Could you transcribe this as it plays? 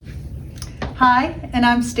Hi, and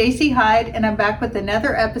I'm Stacy Hyde, and I'm back with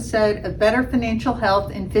another episode of Better Financial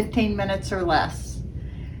Health in 15 minutes or less.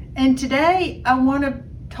 And today I want to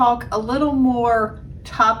talk a little more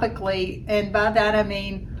topically, and by that I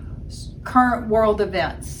mean current world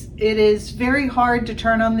events. It is very hard to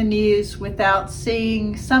turn on the news without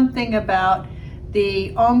seeing something about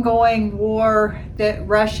the ongoing war that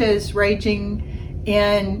Russia is raging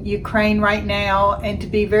in Ukraine right now, and to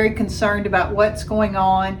be very concerned about what's going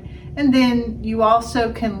on. And then you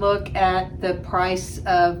also can look at the price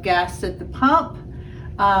of gas at the pump.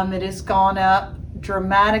 It has gone up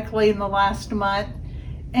dramatically in the last month,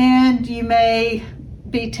 and you may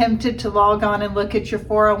be tempted to log on and look at your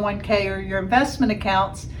 401k or your investment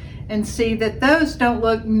accounts and see that those don't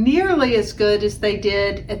look nearly as good as they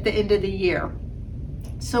did at the end of the year.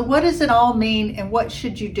 So what does it all mean, and what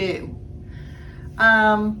should you do?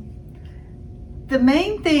 The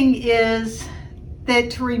main thing is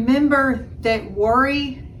that to remember that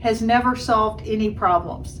worry has never solved any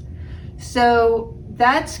problems. So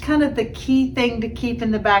that's kind of the key thing to keep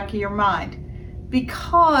in the back of your mind,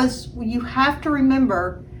 because you have to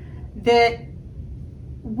remember that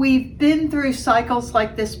we've been through cycles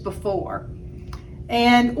like this before.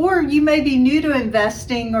 Or you may be new to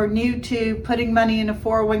investing or new to putting money in a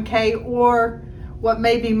 401k, or what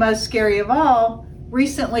may be most scary of all,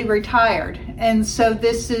 recently retired. And so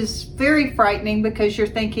this is very frightening, because you're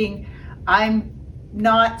thinking, I'm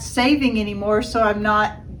not saving anymore, so I'm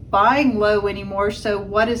not buying low anymore, so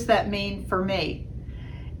what does that mean for me?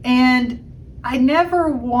 And I never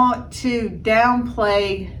want to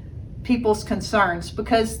downplay people's concerns,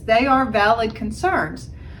 because they are valid concerns.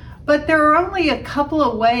 But there are only a couple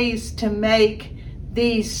of ways to make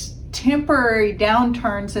these temporary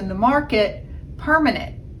downturns in the market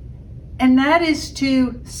permanent. And that is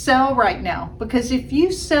to sell right now. Because if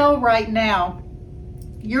you sell right now,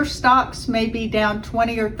 your stocks may be down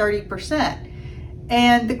 20 or 30%.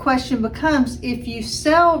 And the question becomes, if you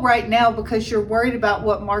sell right now because you're worried about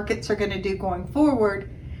what markets are going to do going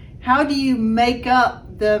forward, how do you make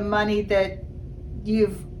up the money that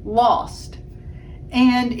you've lost?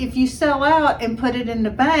 And if you sell out and put it in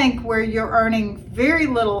the bank where you're earning very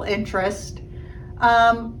little interest,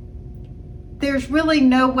 there's really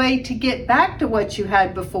no way to get back to what you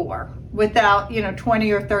had before without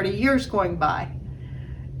 20 or 30 years going by.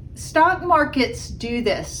 Stock markets do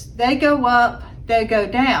this. They go up, they go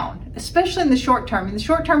down, especially in the short term. In the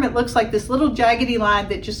short term, it looks like this little jaggedy line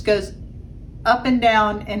that just goes up and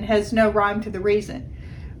down and has no rhyme to the reason.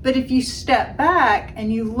 But if you step back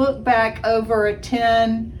and you look back over a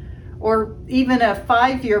 10 or even a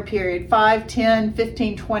 5-year period, 5, 10,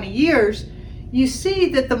 15, 20 years, you see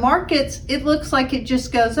that the markets, it looks like it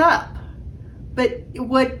just goes up. But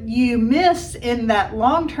what you miss in that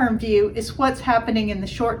long-term view is what's happening in the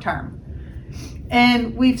short term.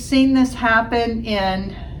 And we've seen this happen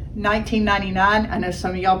in 1999. I know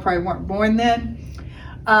some of y'all probably weren't born then,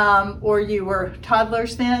 or you were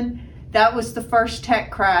toddlers then. That was the first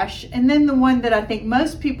tech crash. And then the one that I think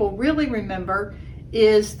most people really remember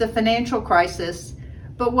is the financial crisis.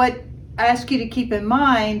 But what I ask you to keep in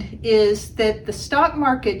mind is that the stock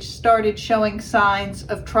market started showing signs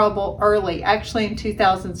of trouble early, actually in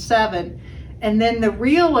 2007. And then the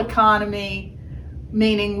real economy,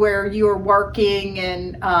 meaning where you are working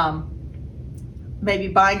and maybe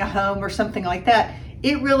buying a home or something like that,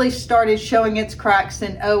 it really started showing its cracks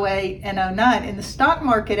in 08 and 09. And the stock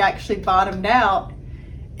market actually bottomed out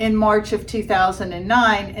in March of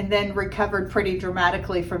 2009 and then recovered pretty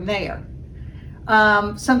dramatically from there.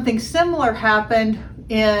 Something similar happened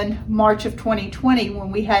in March of 2020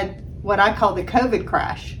 when we had what I call the COVID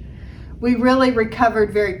crash. We really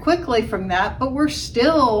recovered very quickly from that, but we're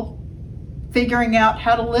still figuring out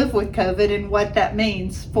how to live with COVID and what that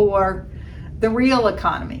means for the real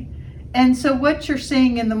economy. And so what you're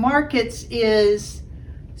seeing in the markets is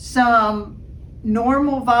some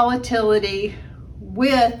normal volatility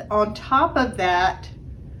with, on top of that,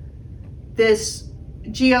 this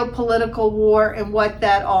geopolitical war and what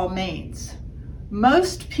that all means.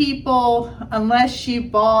 Most people, unless you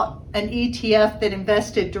bought an ETF that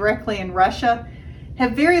invested directly in Russia,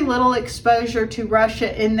 have very little exposure to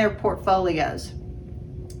Russia in their portfolios.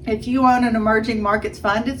 If you own an emerging markets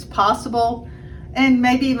fund, it's possible and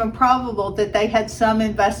maybe even probable that they had some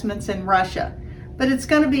investments in Russia. But it's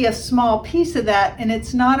going to be a small piece of that, and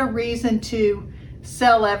it's not a reason to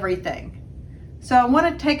sell everything. So I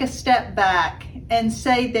want to take a step back and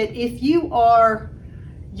say that if you are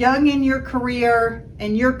young in your career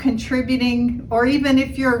and you're contributing, or even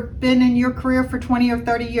if you've been in your career for 20 or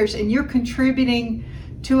 30 years and you're contributing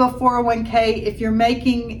to a 401k, if you're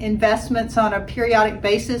making investments on a periodic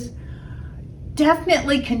basis,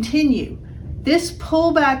 definitely continue. This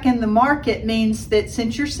pullback in the market means that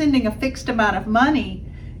since you're sending a fixed amount of money,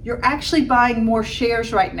 you're actually buying more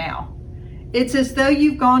shares right now. It's as though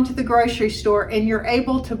you've gone to the grocery store and you're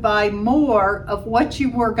able to buy more of what you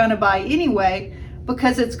were going to buy anyway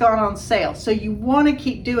because it's gone on sale. So you want to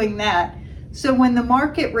keep doing that. So when the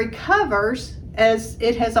market recovers, as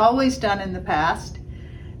it has always done in the past,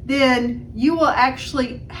 then you will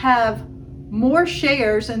actually have more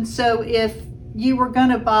shares. And so if you were going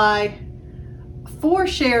to buy 4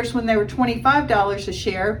 shares when they were $25 a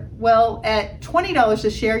share, well, at $20 a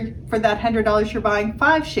share, for that $100, you're buying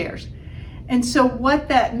 5 shares. And so what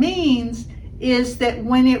that means is that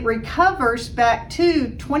when it recovers back to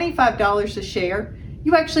 $25 a share,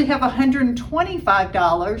 you actually have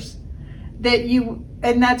 $125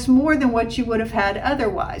 and that's more than what you would have had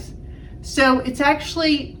otherwise. So it's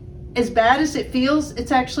actually, as bad as it feels,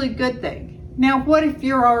 it's actually a good thing. Now, what if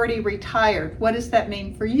you're already retired? What does that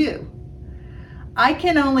mean for you? I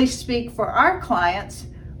can only speak for our clients,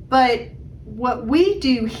 but what we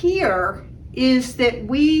do here is that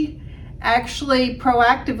we actually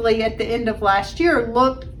proactively at the end of last year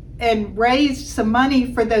looked and raised some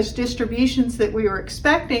money for those distributions that we were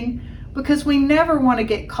expecting, because we never want to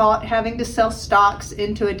get caught having to sell stocks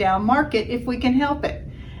into a down market if we can help it.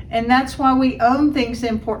 And that's why we own things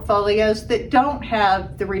in portfolios that don't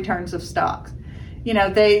have the returns of stocks. You know,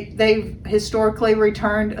 they've historically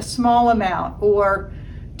returned a small amount, or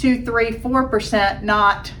 2, 3, 4%,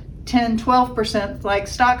 not 10, 12% like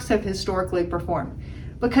stocks have historically performed,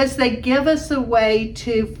 because they give us a way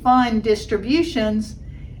to fund distributions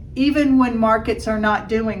even when markets are not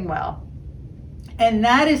doing well. And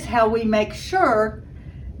that is how we make sure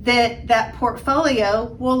that that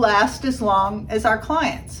portfolio will last as long as our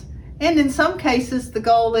clients. And in some cases, the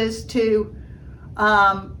goal is to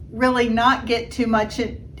really not get too much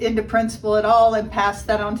into principal at all and pass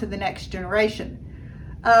that on to the next generation.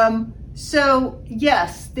 So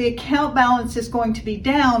yes, the account balance is going to be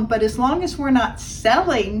down, but as long as we're not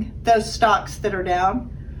selling those stocks that are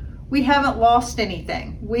down, we haven't lost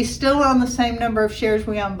anything. We still own the same number of shares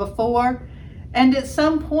we owned before. And at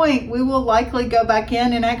some point, we will likely go back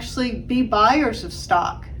in and actually be buyers of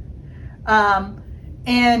stock.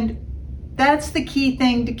 And that's the key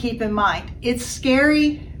thing to keep in mind. It's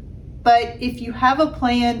scary, but if you have a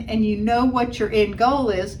plan and you know what your end goal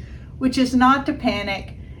is, which is not to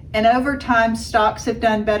panic, and over time stocks have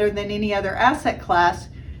done better than any other asset class,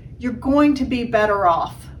 you're going to be better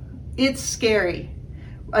off. It's scary.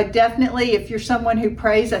 Definitely, if you're someone who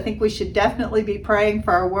prays, I think we should definitely be praying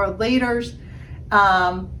for our world leaders.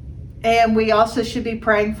 And we also should be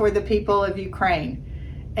praying for the people of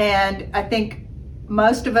Ukraine. And I think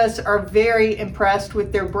most of us are very impressed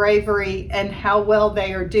with their bravery and how well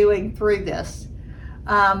they are doing through this.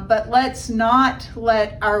 But let's not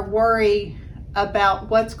let our worry about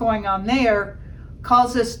what's going on there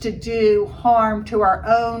cause us to do harm to our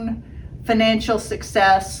own financial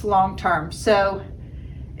success long term. So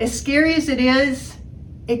as scary as it is,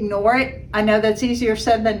 ignore it. I know that's easier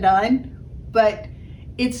said than done, but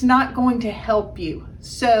it's not going to help you.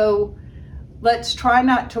 So let's try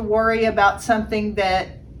not to worry about something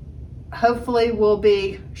that hopefully will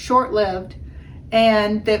be short-lived,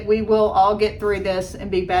 and that we will all get through this and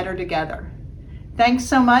be better together. Thanks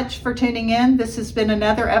so much for tuning in. This has been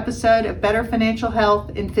another episode of Better Financial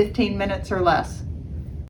Health in 15 minutes or less.